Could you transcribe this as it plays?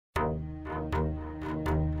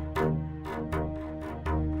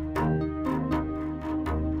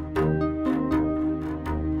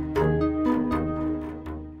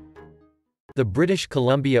The British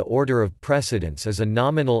Columbia Order of Precedence is a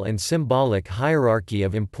nominal and symbolic hierarchy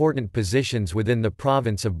of important positions within the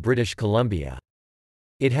province of British Columbia.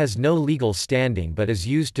 It has no legal standing but is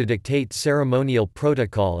used to dictate ceremonial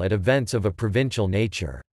protocol at events of a provincial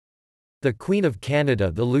nature. The Queen of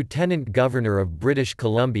Canada, the Lieutenant Governor of British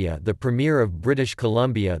Columbia, the Premier of British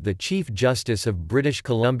Columbia, the Chief Justice of British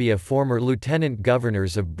Columbia, former Lieutenant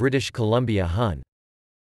Governors of British Columbia Hon.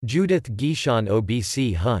 Judith Guichon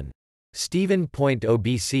OBC Hon. Stephen Point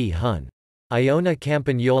OBC Hon. Iona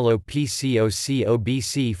Campagnolo PCOC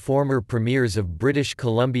OBC, former Premiers of British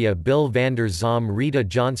Columbia Bill Vander, Zalm, Rita,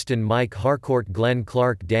 Johnston, Mike Harcourt, Glen,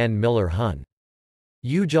 Clark, Dan Miller Hon.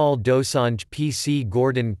 Ujjal, Dosanjh, PC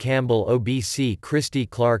Gordon, Campbell OBC Christy,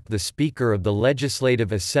 Clark, the Speaker of the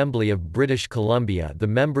Legislative Assembly of British Columbia, the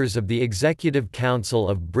members of the Executive Council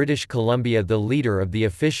of British Columbia, the Leader of the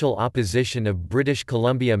Official Opposition of British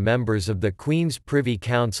Columbia, members of the Queen's Privy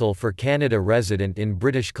Council for Canada resident in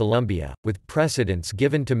British Columbia, with precedence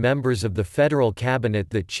given to members of the Federal Cabinet,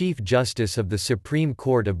 the Chief Justice of the Supreme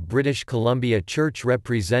Court of British Columbia, church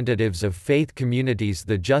representatives of faith communities,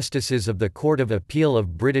 the Justices of the Court of Appeal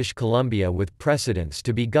of British Columbia, with precedence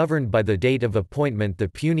to be governed by the date of appointment, the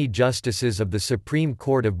puisne Justices of the Supreme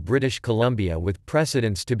Court of British Columbia, with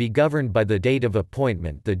precedence to be governed by the date of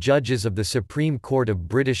appointment, the Judges of the Supreme Court of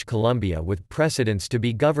British Columbia, with precedence to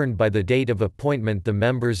be governed by the date of appointment, the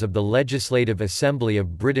members of the Legislative Assembly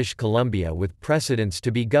of British Columbia, with precedence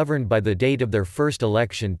to be governed by the date of their first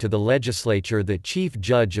election to the legislature, the Chief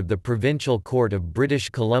Judge of the Provincial Court of British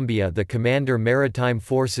Columbia, the Commander Maritime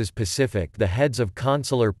Forces Pacific, the heads of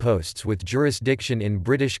consular posts with jurisdiction in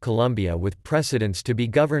British Columbia, with precedence to be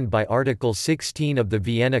governed by Article 16 of the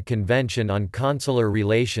Vienna Convention on Consular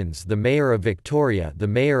Relations, the Mayor of Victoria, the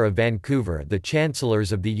Mayor of Vancouver, the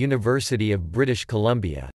Chancellors of the University of British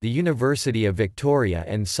Columbia, the University of Victoria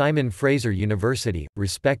and Simon Fraser University,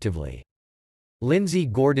 respectively. Lindsay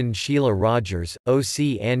Gordon Shelagh Rogers,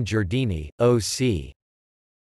 OC Anne Giardini, OC.